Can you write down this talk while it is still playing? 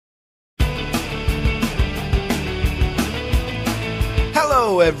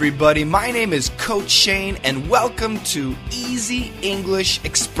Hello, everybody. My name is Coach Shane, and welcome to Easy English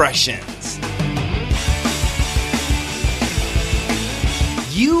Expressions.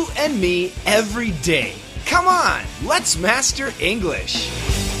 You and me every day. Come on, let's master English.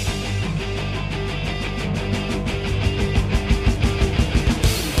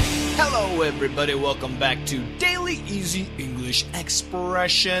 Hello, everybody. Welcome back to Daily Easy English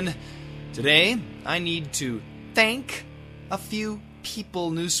Expression. Today, I need to thank a few people,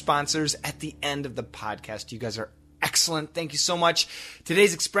 new sponsors at the end of the podcast. You guys are excellent. Thank you so much.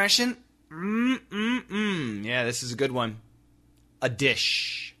 Today's expression, yeah, this is a good one. A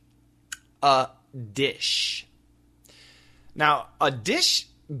dish. A dish. Now, a dish,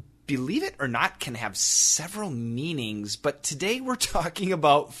 believe it or not, can have several meanings, but today we're talking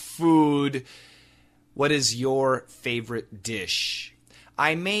about food. What is your favorite dish?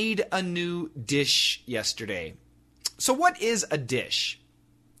 I made a new dish yesterday. So what is a dish?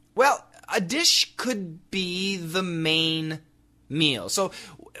 Well, a dish could be the main meal. So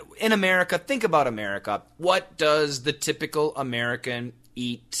in America, think about America. What does the typical American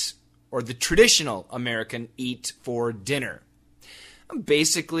eat, or the traditional American eat for dinner?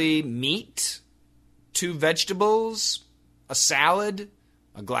 Basically meat, 2 vegetables, a salad,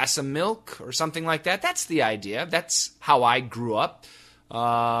 a glass of milk, or something like that. That's the idea. That's how I grew up.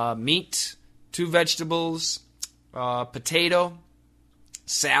 Meat, 2 vegetables, potato,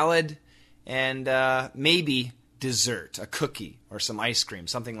 salad, and maybe dessert, a cookie or some ice cream,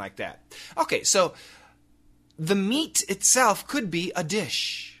 something like that. Okay, so the meat itself could be a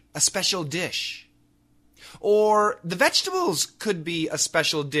dish, a special dish. Or the vegetables could be a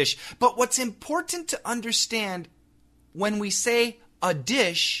special dish. But what's important to understand when we say a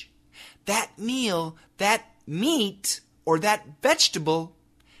dish, that meal, that meat, or that vegetable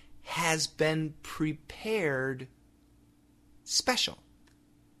has been prepared special.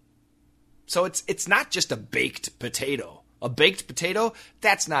 So it's not just a baked potato. A baked potato,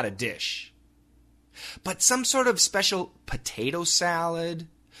 that's not a dish. But some sort of special potato salad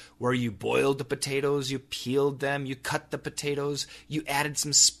where you boiled the potatoes, you peeled them, you cut the potatoes, you added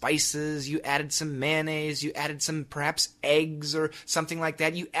some spices, you added some mayonnaise, you added some perhaps eggs or something like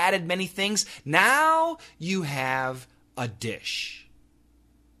that. You added many things. Now you have a dish.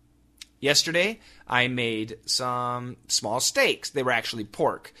 Yesterday, I made some small steaks. They were actually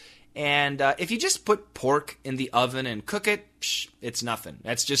pork. And if you just put pork in the oven and cook it, it's nothing.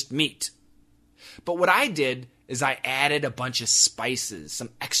 That's just meat. But what I did is I added a bunch of spices, some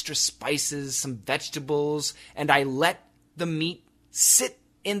extra spices, some vegetables, and I let the meat sit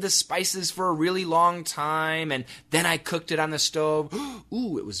in the spices for a really long time, and then I cooked it on the stove.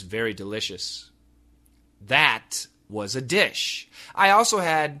 Ooh, it was very delicious. That was a dish. I also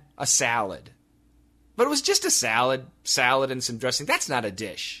had a salad. But it was just a salad and some dressing. That's not a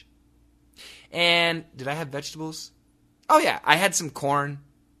dish. And did I have vegetables? Oh yeah, I had some corn,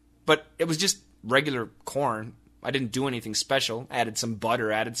 but it was just regular corn. I didn't do anything special. I added some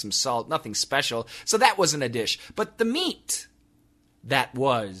butter, added some salt, nothing special. So that wasn't a dish. But the meat, that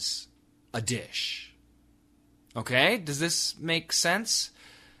was a dish. Okay, does this make sense?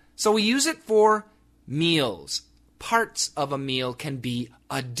 So we use it for meals. Parts of a meal can be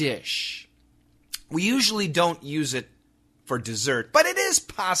a dish. We usually don't use it for dessert, but it is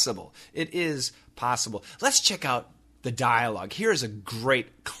possible. It is possible. Let's check out the dialogue. Here is a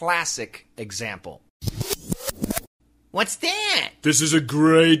great classic example. What's that? This is a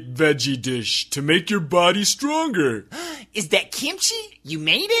great veggie dish to make your body stronger. Is that kimchi? You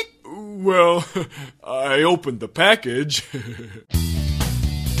made it? Well, I opened the package.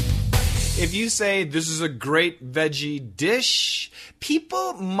 If you say this is a great veggie dish,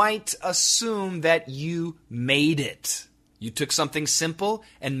 people might assume that you made it. You took something simple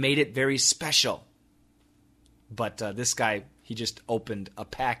and made it very special. But this guy, he just opened a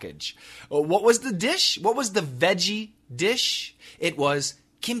package. What was the dish? What was the veggie dish? It was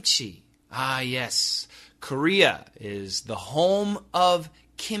kimchi. Ah, yes. Korea is the home of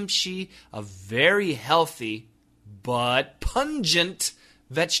kimchi, a very healthy but pungent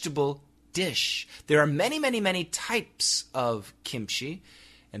vegetable dish. There are many, many, many types of kimchi,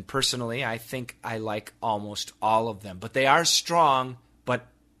 and personally, I think I like almost all of them. But they are strong, but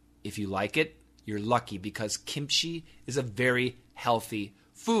if you like it, you're lucky because kimchi is a very healthy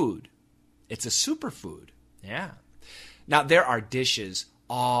food. It's a superfood. Yeah. Now, there are dishes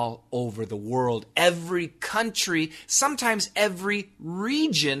all over the world. Every country, sometimes every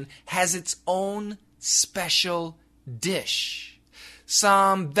region has its own special dish.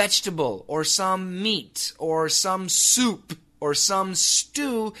 Some vegetable or some meat or some soup or some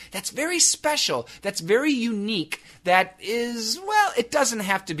stew that's very special, that's very unique, that is, well, it doesn't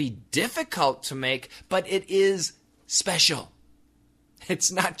have to be difficult to make, but it is special. It's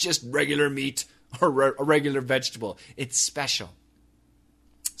not just regular meat or a regular vegetable. It's special.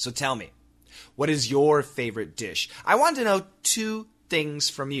 So tell me, what is your favorite dish? I want to know two things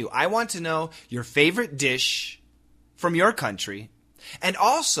from you. I want to know your favorite dish from your country, and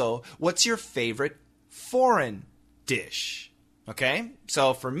also what's your favorite foreign dish. Okay?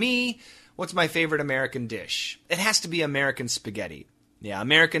 So for me, what's my favorite American dish? It has to be American spaghetti. Yeah,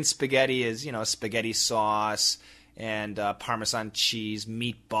 American spaghetti is, spaghetti sauce and Parmesan cheese,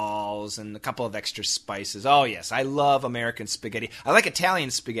 meatballs, and a couple of extra spices. Oh, yes, I love American spaghetti. I like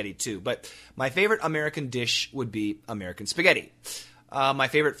Italian spaghetti, too, but my favorite American dish would be American spaghetti. My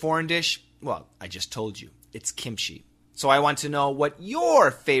favorite foreign dish, well, I just told you, it's kimchi. So I want to know what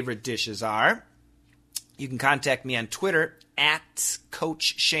your favorite dishes are. You can contact me on Twitter at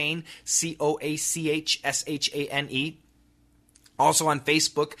Coach Shane, CoachShane. Also on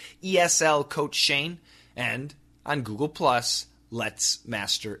Facebook, ESL Coach Shane, and on Google+, Let's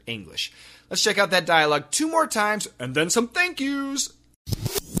Master English. Let's check out that dialogue 2 more times, and then some thank yous.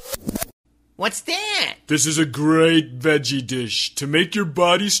 What's that? This is a great veggie dish to make your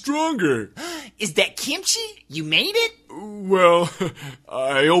body stronger. Is that kimchi? You made it? Well,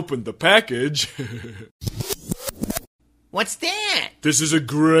 I opened the package. What's that? This is a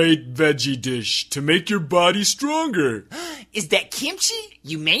great veggie dish to make your body stronger. Is that kimchi?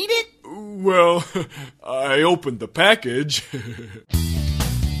 You made it? Well, I opened the package.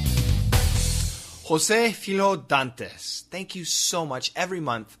 Jose Filo Dantes, thank you so much every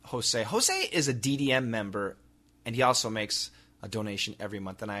month, Jose. Jose is a DDM member, and he also makes a donation every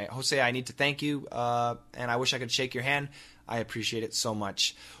month. And Jose, I need to thank you, and I wish I could shake your hand. I appreciate it so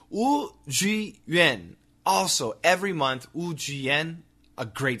much. Wu Ji Yuan, also every month, Wu Ji Yuan, a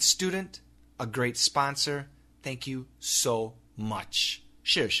great student, a great sponsor. Thank you so much.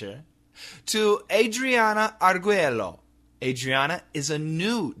 Sure. To Adriana Arguello. Adriana is a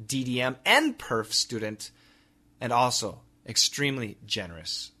new DDM and PERF student, and also extremely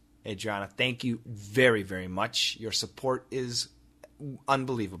generous. Adriana, thank you very, very much. Your support is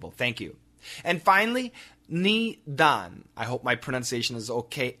unbelievable. Thank you. And finally, Ni Dan. I hope my pronunciation is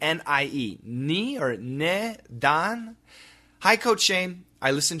okay. N-I-E. Ni or Ne Dan. Hi, Coach Shane. I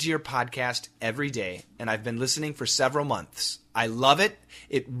listen to your podcast every day, and I've been listening for several months. I love it.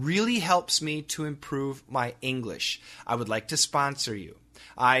 It really helps me to improve my English. I would like to sponsor you.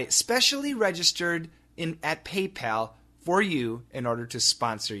 I specially registered at PayPal for you in order to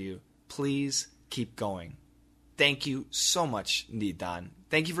sponsor you. Please keep going. Thank you so much, Nidan.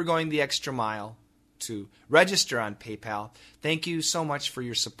 Thank you for going the extra mile to register on PayPal. Thank you so much for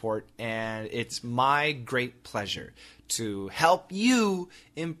your support, and it's my great pleasure to help you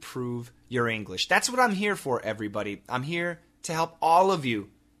improve your English. That's what I'm here for, everybody. I'm here to help all of you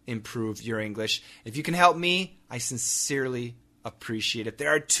improve your English. If you can help me, I sincerely appreciate it. There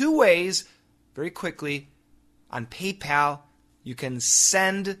are 2 ways, very quickly, on PayPal. You can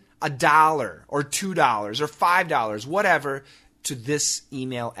send $1 or $2 or $5, whatever, to this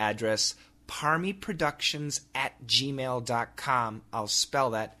email address, parmyproductions@gmail.com. I'll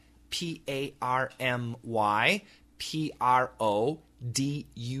spell that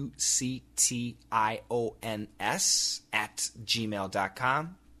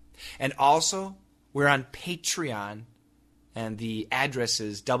ParmyProductions@gmail.com. And also, we're on Patreon, and the address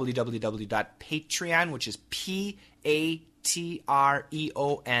is www.patreon, which is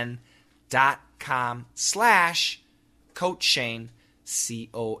patreon.com/Coach Shane, CoachShane.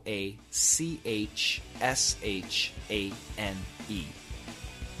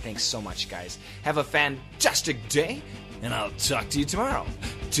 Thanks so much, guys. Have a fantastic day, and I'll talk to you tomorrow.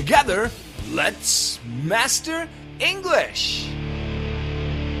 Together, let's master English!